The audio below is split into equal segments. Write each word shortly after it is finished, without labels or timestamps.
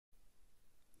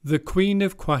The Queen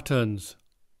of Quaterns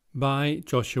by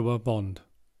Joshua Bond.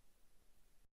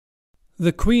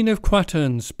 The Queen of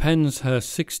Quaterns pens her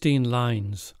 16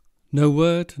 lines. No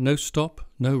word, no stop,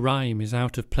 no rhyme is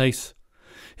out of place.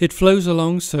 It flows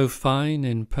along so fine,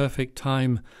 in perfect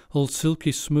time, all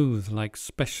silky smooth like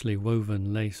specially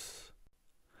woven lace.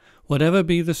 Whatever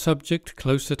be the subject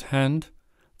close at hand,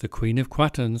 the Queen of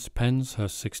Quaterns pens her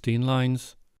 16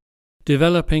 lines,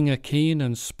 developing a keen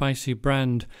and spicy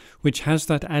brand which has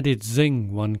that added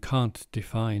zing one can't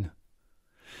define.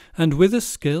 And with a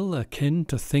skill akin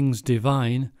to things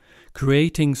divine,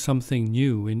 creating something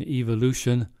new in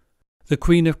evolution, the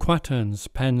Queen of Quaterns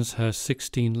pens her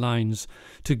 16 lines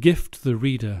to gift the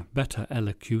reader better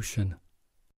elocution.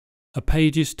 A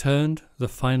page is turned, the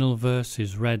final verse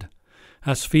is read,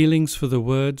 as feelings for the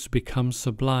words become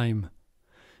sublime,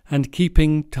 and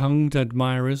keeping tongued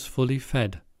admirers fully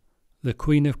fed, the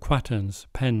Queen of Quaterns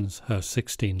pens her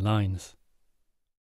 16 lines.